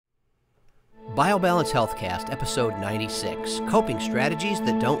BioBalance Healthcast, episode 96, Coping Strategies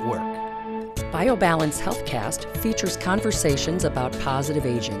That Don't Work. BioBalance Healthcast features conversations about positive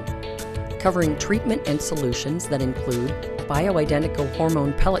aging, covering treatment and solutions that include bioidentical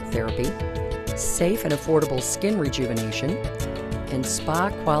hormone pellet therapy, safe and affordable skin rejuvenation, and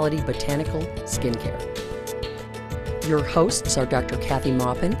spa-quality botanical skincare. Your hosts are Dr. Kathy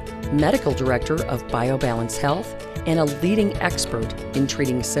Maupin, Medical Director of BioBalance Health and a leading expert in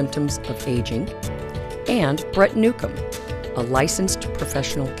treating symptoms of aging, and Brett Newcomb, a licensed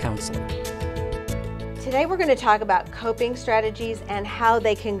professional counselor. Today we're going to talk about coping strategies and how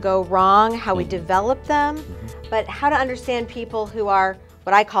they can go wrong, how we develop them, but how to understand people who are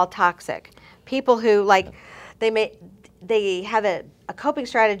what I call toxic. People who they have a coping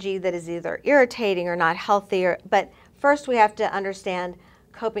strategy that is either irritating or not healthy, but first we have to understand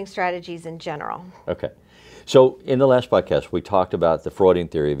coping strategies in general. Okay. So in the last podcast, we talked about the Freudian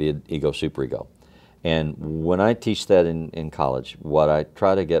theory of ego, superego. And when I teach that in college, what I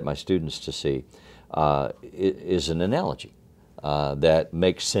try to get my students to see is an analogy that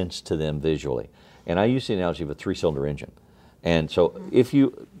makes sense to them visually. And I use the analogy of a three-cylinder engine. And so if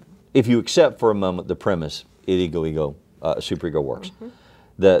you accept for a moment the premise, ego, superego works,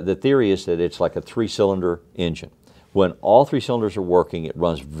 the theory is that it's like a three-cylinder engine. When all three cylinders are working, it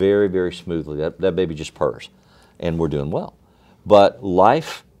runs very, very smoothly. That baby just purrs, and we're doing well. But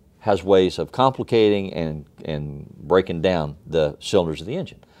life has ways of complicating and breaking down the cylinders of the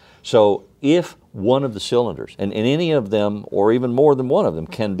engine. So if one of the cylinders, and any of them, or even more than one of them,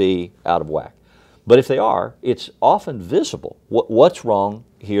 can be out of whack. But if they are, it's often visible. What's wrong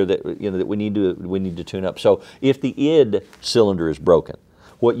here that we need to tune up. So if the id cylinder is broken,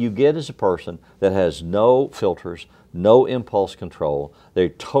 what you get is a person that has no filters, no impulse control. They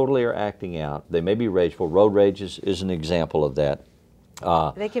totally are acting out. They may be rageful. Road rage is an example of that.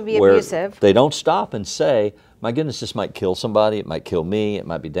 They can be abusive. They don't stop and say, my goodness, this might kill somebody. It might kill me. It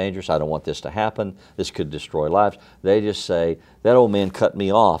might be dangerous. I don't want this to happen. This could destroy lives. They just say, that old man cut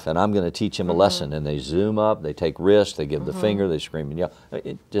me off, and I'm going to teach him a lesson. And they zoom up. They take risks. They give the finger. They scream and yell.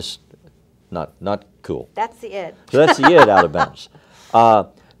 It just not cool. That's the id. So that's the id out of balance.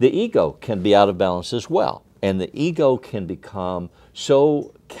 The ego can be out of balance as well. And the ego can become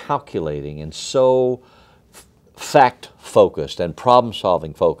so calculating and so fact-focused and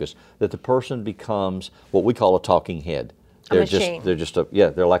problem-solving focused that the person becomes what we call a talking head. They're just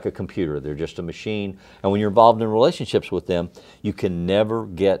they're like a computer. They're just a machine. And when you're involved in relationships with them, you can never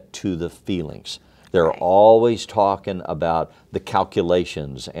get to the feelings. They're always talking about the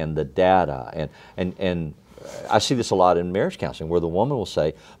calculations and the data. And I see this a lot in marriage counseling where the woman will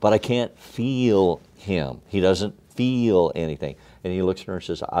say, but I can't feel him. He doesn't feel anything. And he looks at her and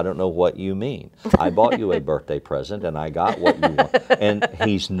says, I don't know what you mean. I bought you a birthday present and I got what you want. And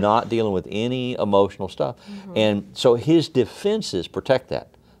he's not dealing with any emotional stuff. And so his defenses protect that.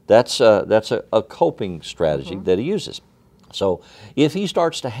 That's a coping strategy that he uses. So if he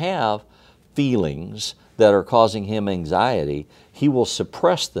starts to have feelings that are causing him anxiety, he will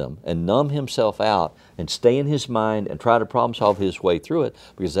suppress them and numb himself out and stay in his mind and try to problem solve his way through it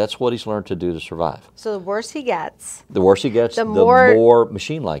because that's what he's learned to do to survive. So the worse he gets, the more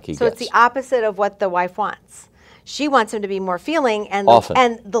machine-like he gets. So it's the opposite of what the wife wants. She wants him to be more feeling, and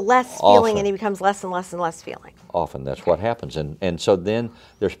the less feeling, and he becomes less and less and less feeling. Often that's what happens, and so then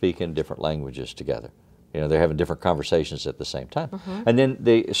they're speaking different languages together. You know, they're having different conversations at the same time. And then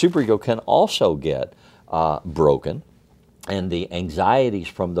the superego can also get broken, and the anxieties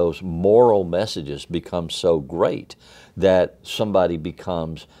from those moral messages become so great that somebody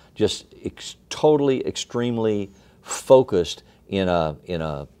becomes just totally, extremely focused in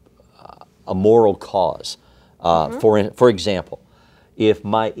a moral cause. For example, if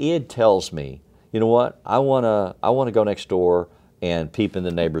my id tells me, you know what, I wanna go next door and peep in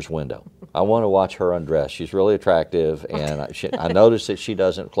the neighbor's window. I want to watch her undress. She's really attractive, and I notice that she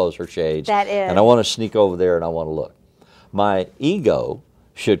doesn't close her shades. And I want to sneak over there and I want to look. My ego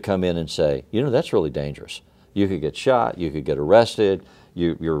should come in and say, you know, that's really dangerous. You could get shot. You could get arrested.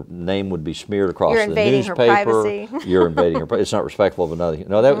 Your name would be smeared across the newspaper. You're invading her privacy. You're invading her privacy. It's not respectful of another.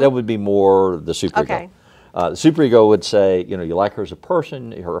 No, that would be more the superego. The superego would say, you know, you like her as a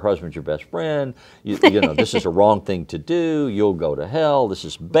person, her husband's your best friend, you know, this is a wrong thing to do, you'll go to hell, this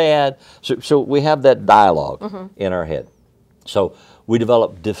is bad. So we have that dialogue in our head. So we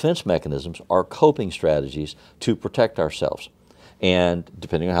develop defense mechanisms or coping strategies to protect ourselves. And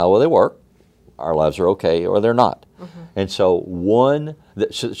depending on how well they work, our lives are okay or they're not. And so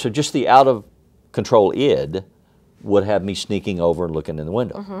so just the out of control id would have me sneaking over and looking in the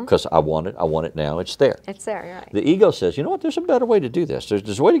window because I want it now, it's there. It's there, you're right. The ego says, you know what, there's a better way to do this.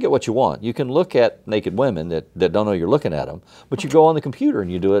 There's a way to get what you want. You can look at naked women that don't know you're looking at them, but you go on the computer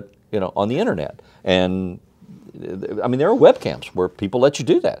and you do it, on the internet. And I mean, there are webcams where people let you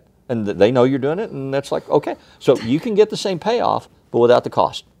do that, and they know you're doing it, and that's like, okay. So you can get the same payoff, but without the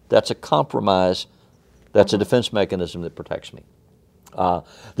cost. That's a compromise. That's a defense mechanism that protects me. The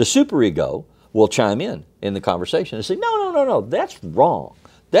superego will chime in the conversation and say, no, that's wrong.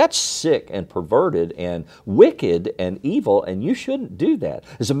 That's sick and perverted and wicked and evil, and you shouldn't do that.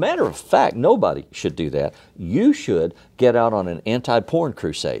 As a matter of fact, nobody should do that. You should get out on an anti-porn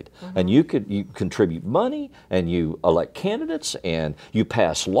crusade, and you contribute money, and you elect candidates, and you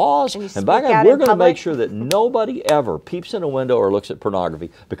pass laws, and by God, we're going to make sure that nobody ever peeps in a window or looks at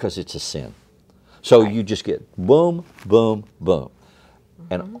pornography because it's a sin. So you just get boom, boom, boom.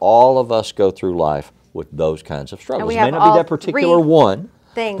 And all of us go through life with those kinds of struggles. It may not be that particular one,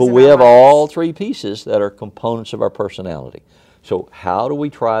 but we have all three pieces that are components of our personality. So how do we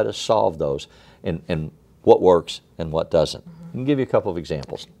try to solve those, and what works and what doesn't? I can give you a couple of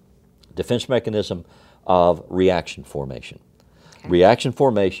examples. Defense mechanism of reaction formation. Okay. Reaction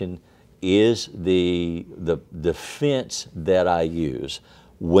formation is the defense that I use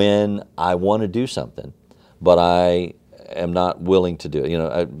when I want to do something, but I am not willing to do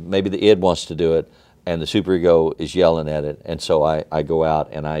it. Maybe the id wants to do it, and the superego is yelling at it, and so I go out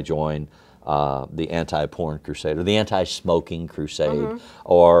and I join the anti-porn crusade or the anti-smoking crusade,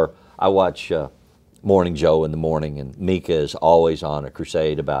 or I watch Morning Joe in the morning, and Mika is always on a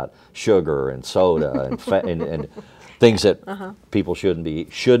crusade about sugar and soda and fat, and things that people shouldn't be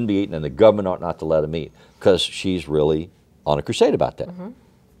eating, and the government ought not to let them eat, because she's really on a crusade about that.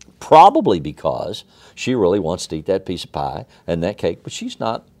 Probably because she really wants to eat that piece of pie and that cake, but she's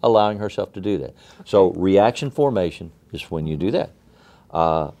not allowing herself to do that. So reaction formation is when you do that.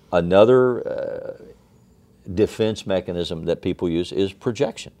 Another defense mechanism that people use is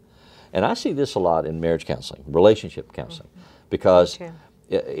projection. And I see this a lot in marriage counseling, relationship counseling, because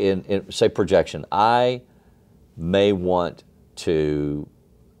in say projection, I may want to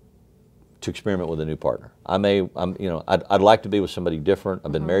experiment with a new partner. I'd like to be with somebody different.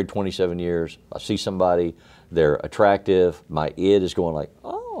 I've been married 27 years. I see somebody, they're attractive. My id is going like,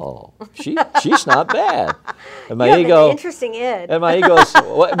 oh, she's not bad. And my ego, an interesting id. And my ego is,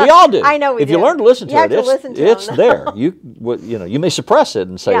 well, we all do. I know we do. If you learn to listen to it, it's them. there. You may suppress it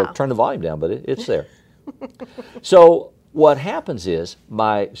and say, turn the volume down, but it's there. So what happens is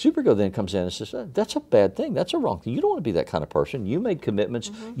my superego then comes in and says, that's a bad thing. That's a wrong thing. You don't want to be that kind of person. You made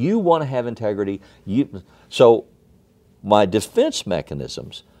commitments. You want to have integrity. So my defense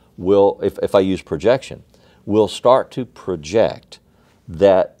mechanisms will, if I use projection, will start to project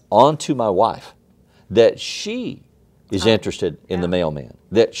that onto my wife, that she is interested in the mailman,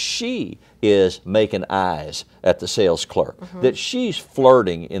 that she is making eyes at the sales clerk, that she's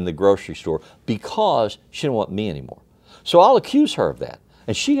flirting in the grocery store because she don't want me anymore. So I'll accuse her of that,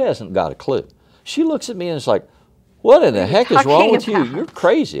 and she hasn't got a clue. She looks at me and is like, what in the heck is wrong with you? You're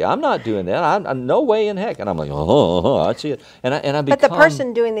crazy. I'm not doing that. I'm no way in heck. And I'm like, I see it. And I become... But the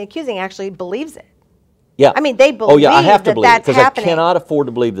person doing the accusing actually believes it. Yeah. I mean, they believe I have to believe that's because happening. I cannot afford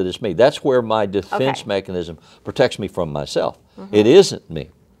to believe that it's me. That's where my defense mechanism protects me from myself. It isn't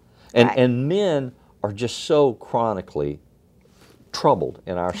me. And men are just so chronically troubled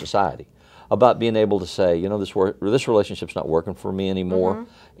in our society about being able to say, this relationship's not working for me anymore,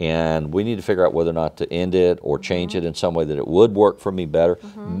 and we need to figure out whether or not to end it or change it in some way that it would work for me better.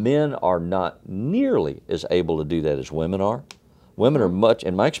 Men are not nearly as able to do that as women are. Women are much,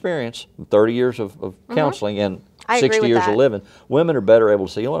 in my experience, 30 years of counseling and 60 years of living, women are better able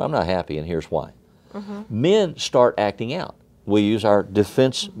to say, I'm not happy, and here's why. Men start acting out. We use our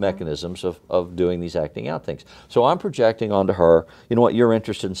defense mechanisms of doing these acting out things. So I'm projecting onto her, you're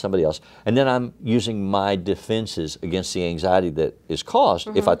interested in somebody else. And then I'm using my defenses against the anxiety that is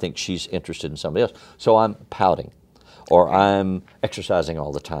caused if I think she's interested in somebody else. So I'm pouting, or I'm exercising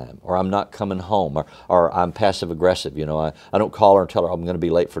all the time, or I'm not coming home, or I'm passive aggressive. I don't call her and tell her I'm going to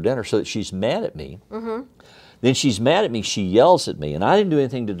be late for dinner so that she's mad at me. Then she's mad at me, she yells at me, and I didn't do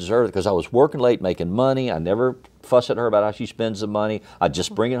anything to deserve it because I was working late, making money. I never fuss at her about how she spends the money. I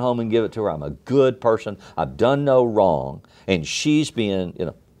just bring it home and give it to her. I'm a good person. I've done no wrong. And she's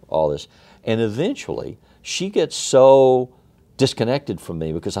being, all this. And eventually, she gets so disconnected from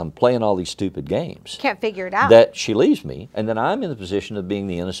me because I'm playing all these stupid games. Can't figure it out. That she leaves me, and then I'm in the position of being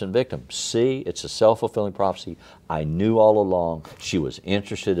the innocent victim. See, it's a self-fulfilling prophecy. I knew all along she was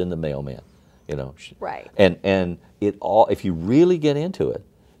interested in the mailman. Right. And it all, if you really get into it,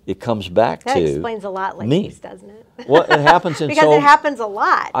 it comes back That to explains a lot, me. ladies, doesn't it? Well, it happens in because so it happens a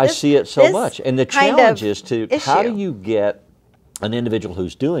lot. I see it so much. And the kind challenge of is to how do issue. you get an individual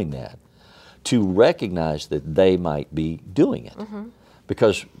who's doing that to recognize that they might be doing it? Mm-hmm.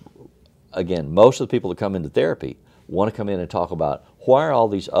 Because, again, most of the people that come into therapy want to come in and talk about why are all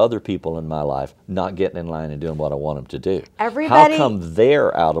these other people in my life not getting in line and doing what I want them to do? Everybody- How come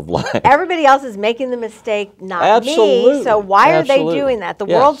they're out of line? Everybody else is making the mistake, not Absolutely. me. So why are they Absolutely. doing that? The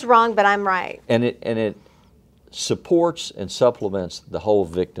Yes. world's wrong, but I'm right. And it supports and supplements the whole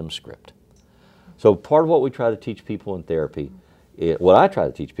victim script. So part of what we try to teach people in therapy, what I try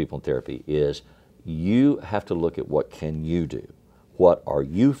to teach people in therapy is you have to look at what can you do. What are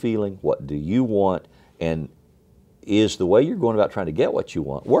you feeling? What do you want? And is the way you're going about trying to get what you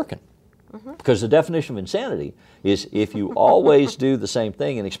want working? Because the definition of insanity is if you always do the same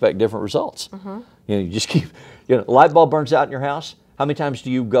thing and expect different results. You just keep, light bulb burns out in your house. How many times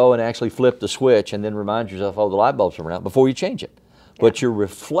do you go and actually flip the switch and then remind yourself, oh, the light bulb's burned out before you change it? But you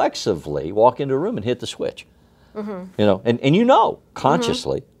reflexively walk into a room and hit the switch. And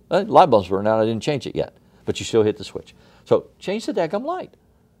consciously, light bulb's burned out, I didn't change it yet. But you still hit the switch. So change the daggum light.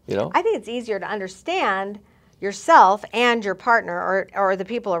 I think it's easier to understand yourself and your partner or the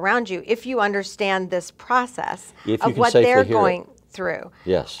people around you if you understand this process If you of can what safely they're hear going it. through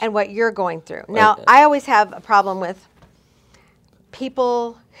Yes. and what you're going through. Now, I always have a problem with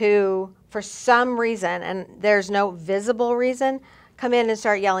people who, for some reason, and there's no visible reason, come in and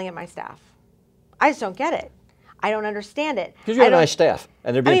start yelling at my staff. I just don't get it. I don't understand it. Because you have a nice staff,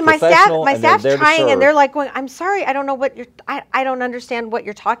 and they're being my professional, my and they're staff's there to trying, serve. and they're like going, "I'm sorry, I don't know what I don't understand what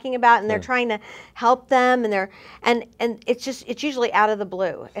you're talking about," and they're trying to help them, and it's usually out of the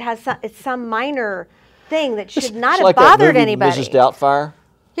blue. It's some minor thing that should not It's have like that bothered movie, anybody. Mrs. Doubtfire.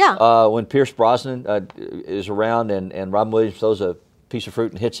 Yeah. When Pierce Brosnan is around and Robin Williams throws a piece of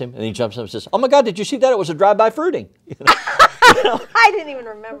fruit and hits him, and he jumps up and says, "Oh my God, did you see that? It was a drive-by fruiting." I didn't even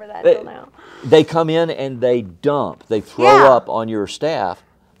remember that till now. They come in and they dump, they throw Yeah. up on your staff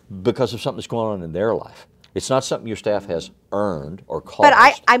because of something that's going on in their life. It's not something your staff has earned or caused.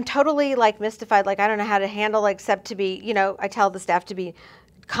 But I'm totally mystified. I don't know how to handle except to be, I tell the staff to be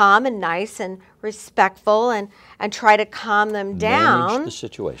calm and nice and respectful and try to calm them down. Manage the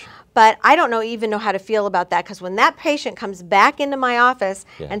situation. But I don't even know how to feel about that because when that patient comes back into my office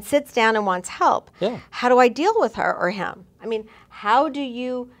and sits down and wants help, how do I deal with her or him? I mean, how do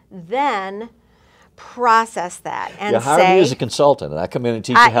you then process that and hire say, me as a consultant, and I come in and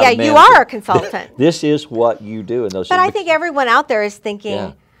teach you how to manage you are it. a consultant. This is what you do in those But I think everyone out there is thinking,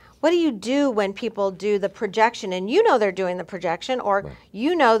 Yeah. what do you do when people do the projection and they're doing the projection or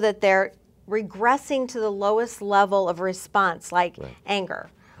that they're regressing to the lowest level of response, like anger?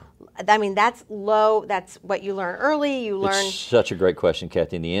 I mean, that's low. That's what you learn early. You learn. It's such a great question,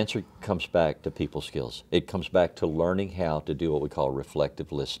 Kathy, and the answer comes back to people skills. It comes back to learning how to do what we call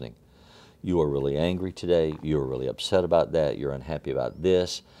reflective listening. You are really angry today. You are really upset about that. You're unhappy about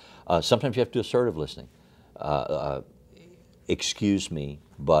this. Sometimes you have to do assertive listening. Excuse me,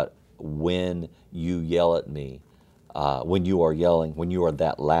 but when you yell at me, when you are yelling, when you are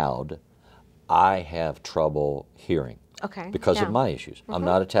that loud, I have trouble hearing. Okay. Because of my issues. I'm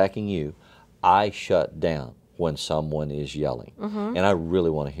not attacking you. I shut down when someone is yelling, and I really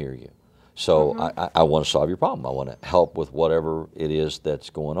want to hear you. So I want to solve your problem. I want to help with whatever it is that's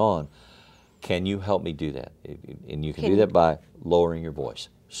going on. Can you help me do that? And you can do that by lowering your voice,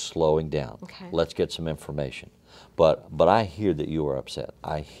 slowing down. Okay. Let's get some information. But I hear that you are upset.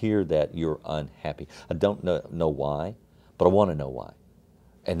 I hear that you're unhappy. I don't know why, but I want to know why.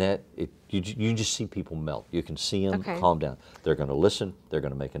 And you just see people melt. You can see them calm down. They're going to listen. They're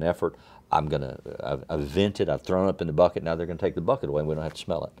going to make an effort. I've vented. I've thrown it up in the bucket. Now they're going to take the bucket away. And we don't have to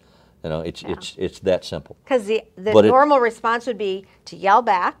smell it. It's that simple. Because the normal response would be to yell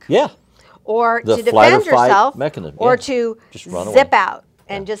back. Yeah. Or The to flight or defend fight yourself. mechanism, Or yeah. to Just run zip away. out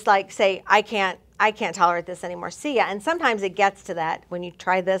and just say, I can't tolerate this anymore. See ya. And sometimes it gets to that when you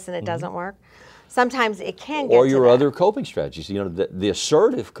try this and it doesn't work. Sometimes it can get Or to your that. other coping strategies. The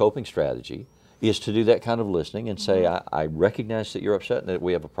assertive coping strategy is to do that kind of listening and say, I recognize that you're upset and that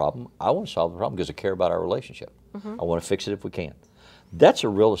we have a problem. I want to solve the problem because I care about our relationship. I want to fix it if we can. That's a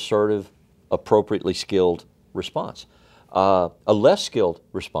real assertive, appropriately skilled response. A less skilled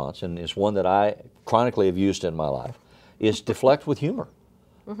response, and is one that I chronically have used in my life, is deflect with humor.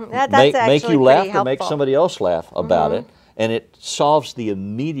 That's make actually you laugh pretty or make helpful. somebody else laugh about it, and it solves the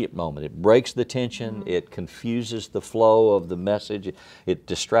immediate moment. It breaks the tension, it confuses the flow of the message, it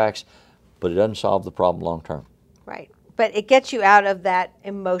distracts, but it doesn't solve the problem long term. Right. But it gets you out of that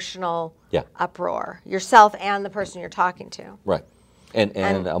emotional uproar, yourself and the person you're talking to. Right.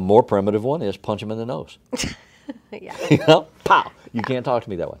 And a more primitive one is punch them in the nose. Yeah. You know, pow! You can't talk to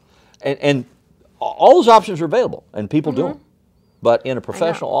me that way. And all those options are available, and people do them. But in a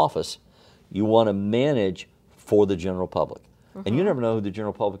professional office, you want to manage for the general public. And you never know who the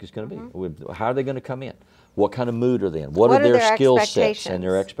general public is going to be. How are they going to come in? What kind of mood are they in? What are their skill sets and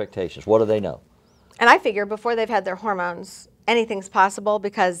their expectations? What do they know? And I figure before they've had their hormones, anything's possible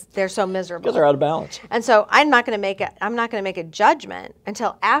because they're so miserable. Because they're out of balance. And so I'm not going to make a judgment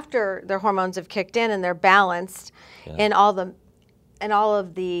until after their hormones have kicked in and they're balanced in all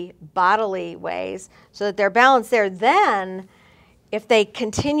of the bodily ways, so that they're balanced there. Then, if they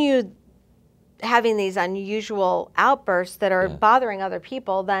continue having these unusual outbursts that are bothering other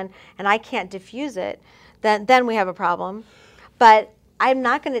people, and I can't diffuse it, then we have a problem. But I'm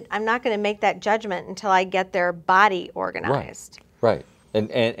not going to make that judgment until I get their body organized. Right.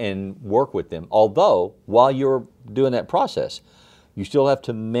 And work with them. Although while you're doing that process, you still have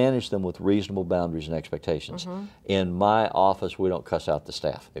to manage them with reasonable boundaries and expectations. In my office, we don't cuss out the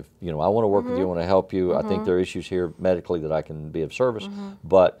staff. If I want to work with you, I want to help you. I think there are issues here medically that I can be of service.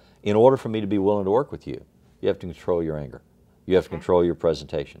 But in order for me to be willing to work with you, you have to control your anger. You have to control your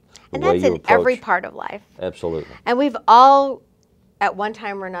presentation. And that's in every part of life. Absolutely. And we've all, at one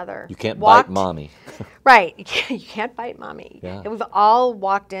time or another, you can't bite mommy. Right. You can't bite mommy. Yeah. And we've all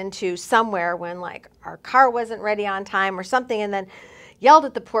walked into somewhere when like our car wasn't ready on time or something, and then yelled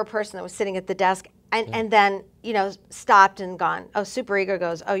at the poor person that was sitting at the desk, and then stopped and gone. Oh, superego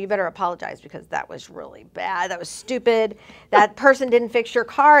goes, oh, you better apologize because that was really bad. That was stupid. That person didn't fix your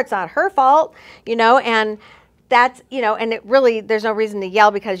car. It's not her fault. And that's, and it really, there's no reason to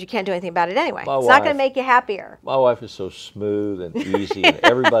yell because you can't do anything about it anyway. It's not going to make you happier. My wife is so smooth and easy, and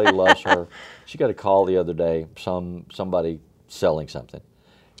everybody loves her. She got a call the other day, somebody selling something,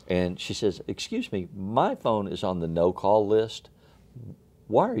 and she says, excuse me, my phone is on the no-call list.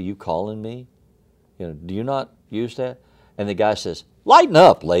 Why are you calling me? Do you not use that? And the guy says, lighten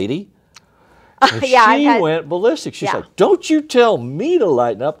up, lady. She went ballistic. She's like, don't you tell me to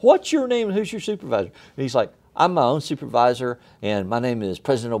lighten up. What's your name and who's your supervisor? And he's like, I'm my own supervisor, and my name is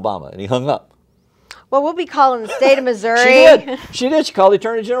President Obama. And he hung up. Well, we'll be calling the state of Missouri. She did. She called the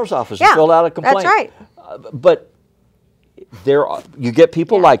Attorney General's office and filled out a complaint. That's right. But you get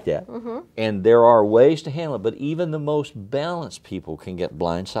people like that, and there are ways to handle it. But even the most balanced people can get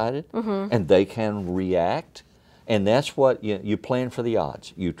blindsided, and they can react. And that's what you plan for the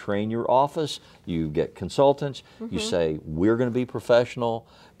odds. You train your office. You get consultants. You say we're going to be professional,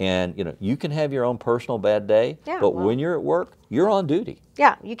 and you can have your own personal bad day. But when you're at work, you're on duty.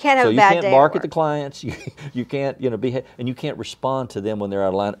 Yeah, you can't have a bad day. So you can't bark at the clients. You can't and you can't respond to them when they're out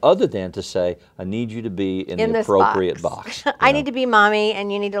of line, other than to say, I need you to be in the appropriate box. I need to be mommy,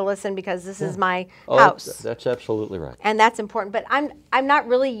 and you need to listen because this is my house. That's absolutely right. And that's important. But I'm not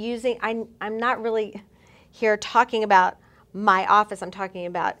really I'm not really here talking about my office. I'm talking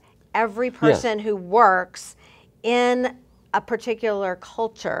about every person who works in a particular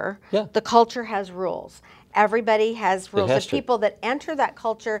culture. The culture has rules. Everybody has rules. The people that enter that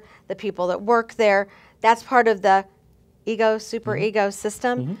culture, the people that work there, that's part of the superego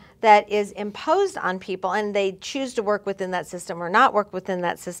system that is imposed on people, and they choose to work within that system or not work within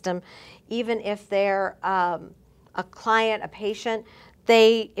that system, even if they're a client, a patient.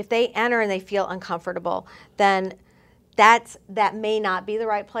 If they enter and they feel uncomfortable, then that may not be the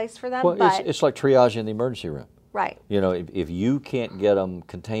right place for them. Well, it's like triage in the emergency room. Right. If you can't get them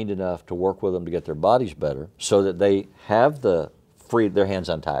contained enough to work with them to get their bodies better so that they have their hands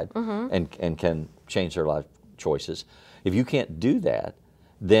untied and can change their life choices, if you can't do that,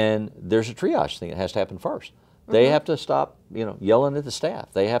 then there's a triage thing that has to happen first. They have to stop, yelling at the staff.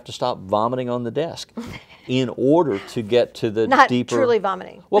 They have to stop vomiting on the desk in order to get to the deeper. Not truly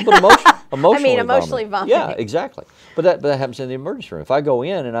vomiting. Well, but emotionally vomiting. Yeah, exactly. But that happens in the emergency room. If I go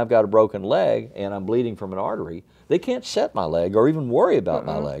in and I've got a broken leg and I'm bleeding from an artery, they can't set my leg or even worry about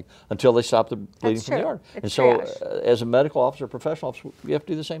my leg until they stop the bleeding from the artery. And so, as a medical officer, professional officer, you have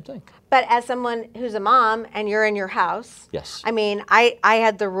to do the same thing. But as someone who's a mom and you're in your house, I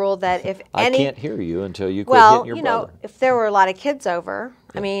had the rule that if I can't hear you until you quit hitting your brother. If there were a lot of kids over,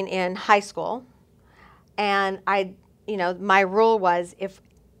 in high school, and my rule was if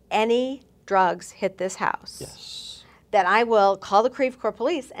any drugs hit this house, that I will call the Creve Coeur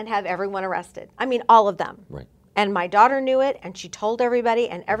police and have everyone arrested. All of them. Right. And my daughter knew it, and she told everybody,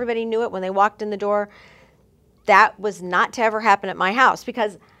 and everybody knew it when they walked in the door. That was not to ever happen at my house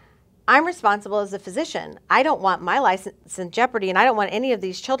because I'm responsible as a physician. I don't want my license in jeopardy, and I don't want any of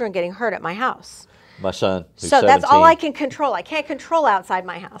these children getting hurt at my house. My son, who's so 17, that's all I can control. I can't control outside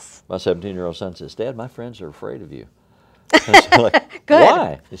my house. My 17-year-old son says, Dad, my friends are afraid of you. And it's like, Good.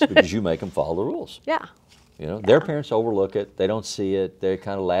 why? It's because you make them follow the rules. Yeah. You know, their parents overlook it. They don't see it. They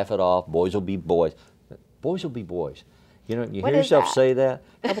kind of laugh it off. Boys will be boys. Boys will be boys. You know, you What hear is yourself that? say that,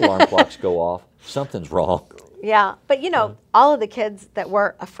 have alarm clocks go off. Something's wrong. Yeah, but you know, all of the kids that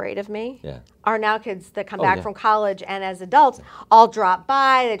were afraid of me Yeah. are now kids that come Oh, back yeah. from college and as adults all drop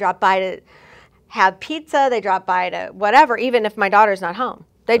by. They drop by to have pizza. They drop by to whatever, even if my daughter's not home.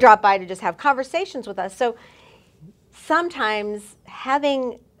 They drop by to just have conversations with us. So sometimes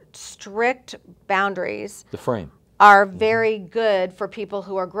having strict boundaries The frame. are very good for people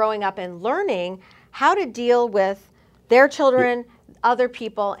who are growing up and learning how to deal with their children, other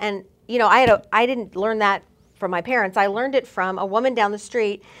people. And, you know, I didn't learn that from my parents. I learned it from a woman down the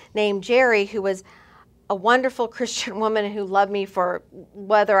street named Jerry, who was a wonderful Christian woman who loved me for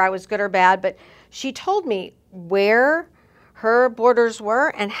whether I was good or bad. But she told me where her borders were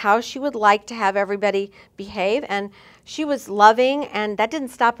and how she would like to have everybody behave. And she was loving, and that didn't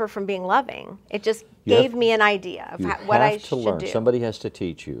stop her from being loving. It just You have- gave me an idea of You what I have to should learn. do. Somebody has to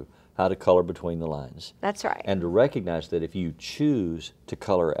teach you how to color between the lines. That's right. And to recognize that if you choose to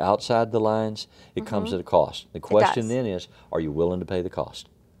color outside the lines, it comes at a cost. The question does. then is, are you willing to pay the cost?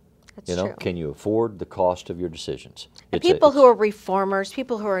 That's You know, true. can you afford the cost of your decisions? And people who are reformers,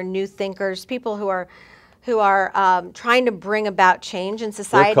 people who are new thinkers, people who are trying to bring about change in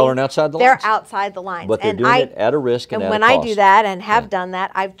society. coloring outside the They're lines. outside the lines. But they're And doing it at a risk and at a when I do cost. that and have Yeah. done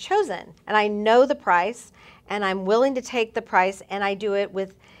that, I've chosen. And I know the price, and I'm willing to take the price, and I do it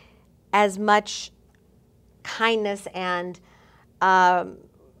with as much kindness and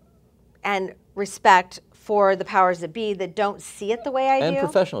respect for the powers that be that don't see it the way I and do.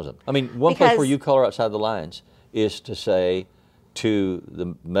 professionalism. I mean, one place where Because- you color outside the lines is to say to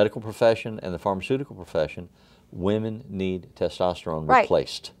the medical profession and the pharmaceutical profession, women need testosterone Right.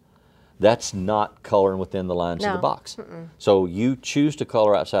 replaced. That's not coloring within the lines of No. the box. So you choose to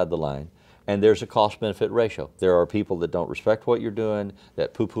color outside the line, and there's a cost-benefit ratio. There are people that don't respect what you're doing,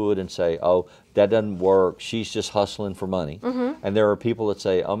 that poo-poo it and say, oh, that doesn't work, she's just hustling for money. And there are people that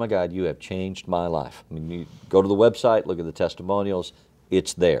say, oh my God, you have changed my life. I mean, you go to the website, look at the testimonials,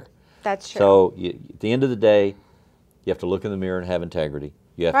 it's there. That's true. So at the end of the day, you have to look in the mirror and have integrity.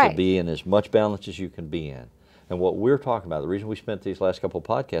 You have to Right. be in as much balance as you can be in. And what we're talking about, the reason we spent these last couple of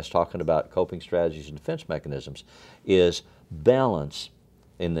podcasts talking about coping strategies and defense mechanisms, is balance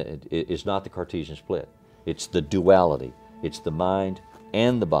is not the Cartesian split. It's the duality. It's the mind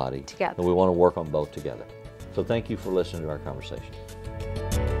and the body. Together. And we want to work on both together. So thank you for listening to our conversation.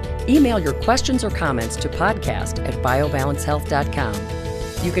 Email your questions or comments to podcast@biobalancehealth.com.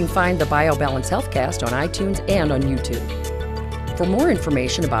 You can find the BioBalance Healthcast on iTunes and on YouTube. For more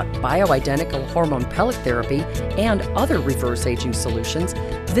information about bioidentical hormone pellet therapy and other reverse aging solutions,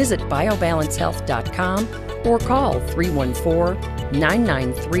 visit biobalancehealth.com or call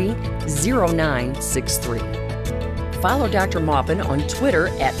 314-993-0963. Follow Dr. Maupin on Twitter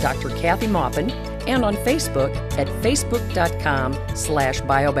 @Dr. Kathy Maupin and on Facebook at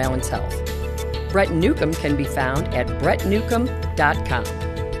facebook.com/biobalancehealth. Brett Newcomb can be found at brettnewcomb.com.